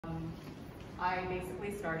I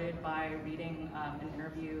basically started by reading an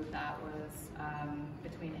interview that was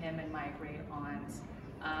between him and my great aunt,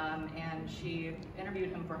 and she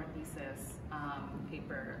interviewed him for her thesis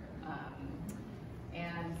paper.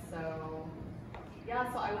 And so,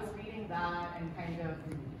 yeah, so I was reading that and kind of,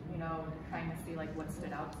 trying to see like what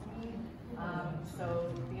stood out to me.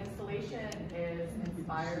 So the installation is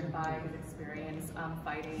inspired by his experience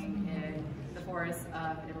fighting in the forests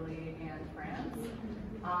of Italy and France.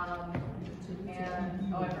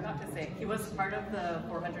 And, oh, I forgot to say, he was part of the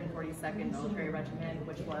 442nd Military Regiment,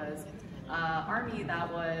 which was army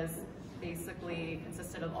that was basically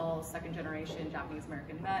consisted of all second-generation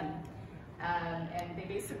Japanese-American men. And they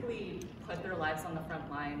basically put their lives on the front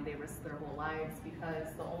line. They risked their whole lives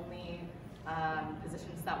because the only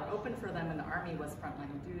positions that were open for them in the army was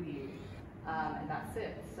frontline duty, and that's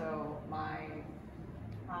it. So my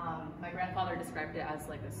grandfather described it as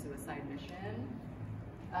like a suicide mission.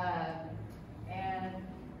 And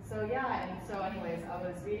so yeah, and so anyways, I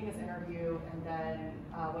was reading his interview, and then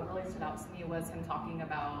what really stood out to me was him talking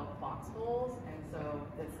about foxholes. And so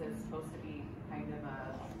this is supposed to be kind of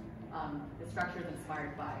the structure is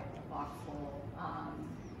inspired by a foxhole,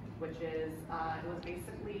 which is, it was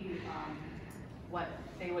basically what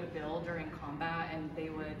they would build during combat, and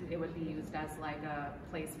it would be used as like a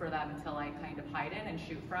place for them to like kind of hide in and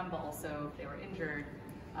shoot from, but also if they were injured,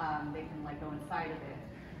 they can like go inside of it.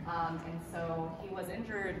 And so he was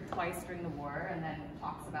injured twice during the war, and then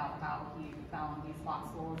talks about how he found these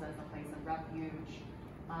foxholes as a place of refuge.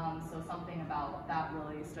 So something about that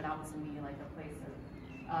really stood out to me, like a place of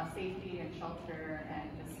safety and shelter, and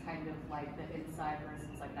just kind of like the inside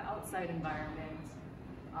versus like the outside environment.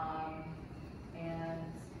 And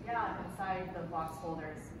yeah, inside the foxhole,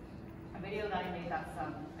 there's a video that I made that's,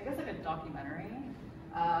 I guess like a documentary,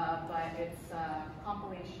 but it's a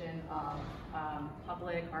compilation of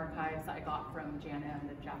public archives that I got from JANM,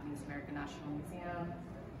 the Japanese American National Museum,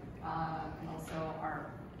 and also our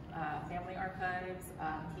family archives.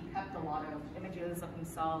 He kept a lot of images of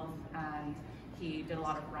himself, and he did a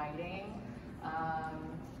lot of writing.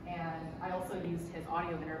 And I also used his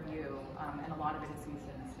audio interview, and a lot of it is used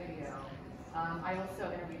in this video. I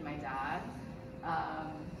also interviewed my dad,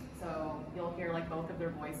 so you'll hear like both of their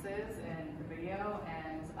voices in the video,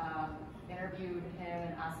 and interviewed him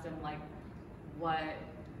and asked him like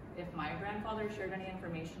if my grandfather shared any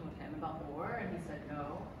information with him about the war, and he said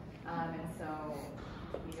no. And so,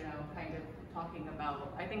 kind of talking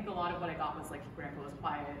about, I think a lot of what I got was like grandpa was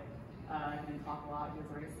quiet, he didn't talk a lot, he was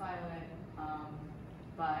very silent,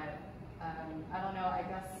 but I don't know, I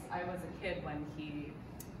guess I was a kid when he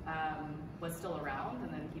was still around,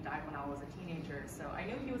 and then he died when I was a teenager. So I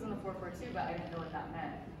knew he was in the 442, but I didn't know what that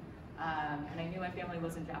meant. And I knew my family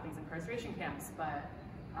was in Japanese incarceration camps, but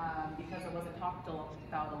because it wasn't talked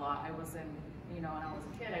about a lot, I wasn't, when I was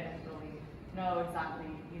a kid, I didn't really know exactly,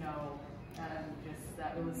 just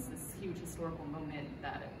that it was this huge historical moment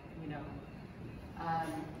that,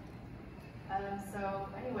 so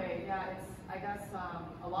anyway, yeah, I guess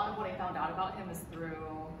a lot of what I found out about him is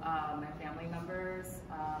through my family members,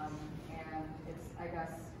 and it's, I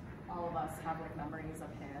guess, all of us have like memories of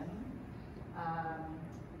him,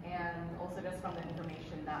 and also just from the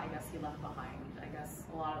information that I guess he left behind. I guess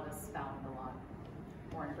a lot of us found a lot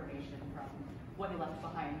more information from what he left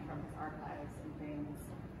behind from his archives and things.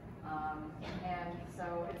 And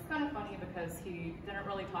so it's kind of funny because he didn't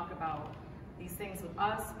really talk about these things with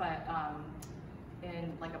us, but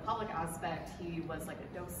in like a public aspect, he was like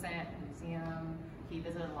a docent at a museum. He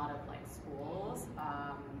visited a lot of like schools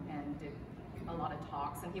and did a lot of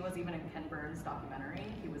talks, and he was even in Ken Burns' documentary.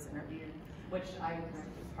 He was interviewed, which I ripped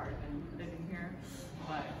as part and put it in here,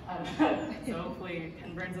 but so hopefully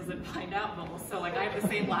Ken Burns doesn't find out, but also like I have the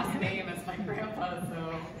same last name as my grandpa,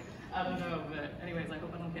 so I don't know, but anyways, I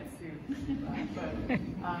hope I don't get sued.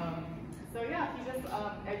 So yeah,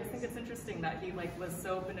 I just think it's interesting that he like was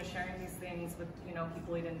so open to sharing these things with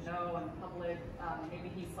people he didn't know in public. Maybe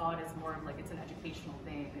he saw it as more of like it's an educational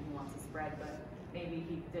thing and he wants to spread, but maybe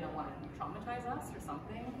he didn't want to traumatize us or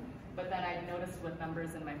something. But then I noticed with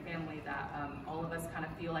members in my family that all of us kind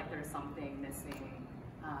of feel like there's something missing,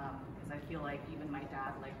 because I feel like even my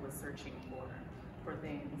dad like was searching for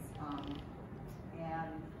things. Yeah,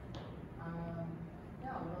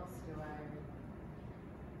 what else do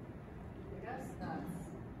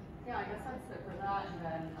I guess that's it for that, and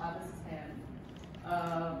then this is him.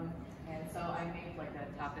 And so I made like a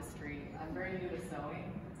tapestry. I'm very new to sewing.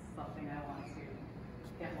 It's something I want to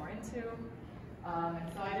get more into. And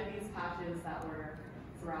so I did these patches that were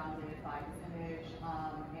surrounded by his image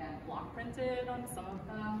and block printed on some of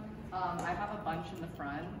them. I have a bunch in the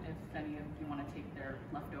front if any of you want to take their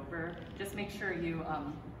leftover. Just make sure you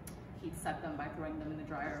heat set them by throwing them in the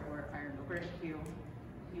dryer or iron over if you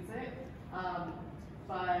use it.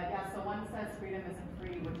 But yeah, so one says freedom isn't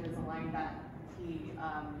free, which is a line that he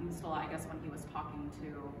used a lot, I guess, when he was talking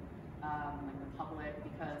to like the public,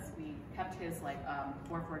 because we kept his like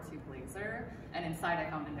 442 blazer, and inside I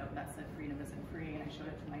found a note that said freedom isn't free, and I showed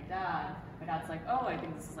it to my dad. My dad's like, oh, I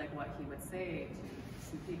think this is like what he would say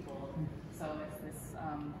to people. So it's this,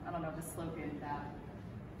 I don't know, this slogan that,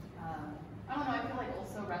 I don't know, I feel like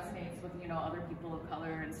also resonates with, you know, other people of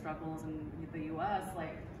color and struggles in the US.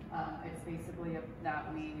 Like, it's basically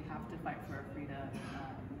that we have to fight for our freedom,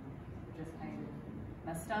 which is kind of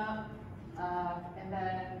messed up. And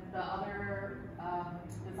then the other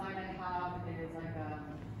design I have is like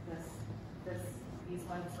these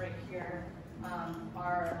ones right here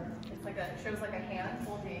it's like it shows like a hand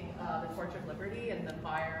holding the torch of liberty, and the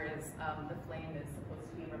fire is, the flame is supposed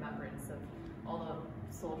to be in remembrance of all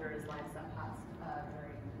the soldiers' lives that passed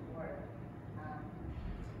during the war.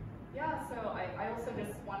 Yeah, so I also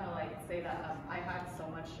just want to like say that I had so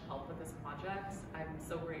much help with this project. I'm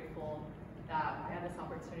so grateful that I had this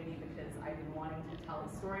opportunity because I've been wanting to tell a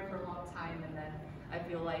story for a long time, and then I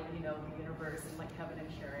feel like, you know, the universe and like Kevin and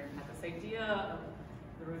Sharon had this idea of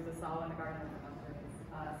the Ruth, Asawa, and the Garden of Remembrance.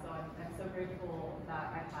 So I'm so grateful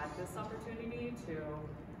that I had this opportunity to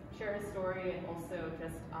share a story, and also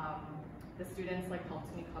just the students like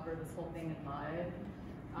helped me cover this whole thing in mud.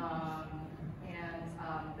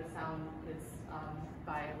 The sound is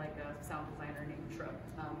by like a sound designer named Trip.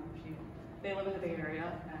 They live in the Bay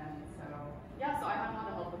Area, and so yeah, so I had a lot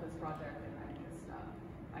of help with this project, and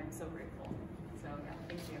I'm so grateful. So yeah,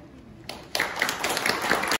 thank you.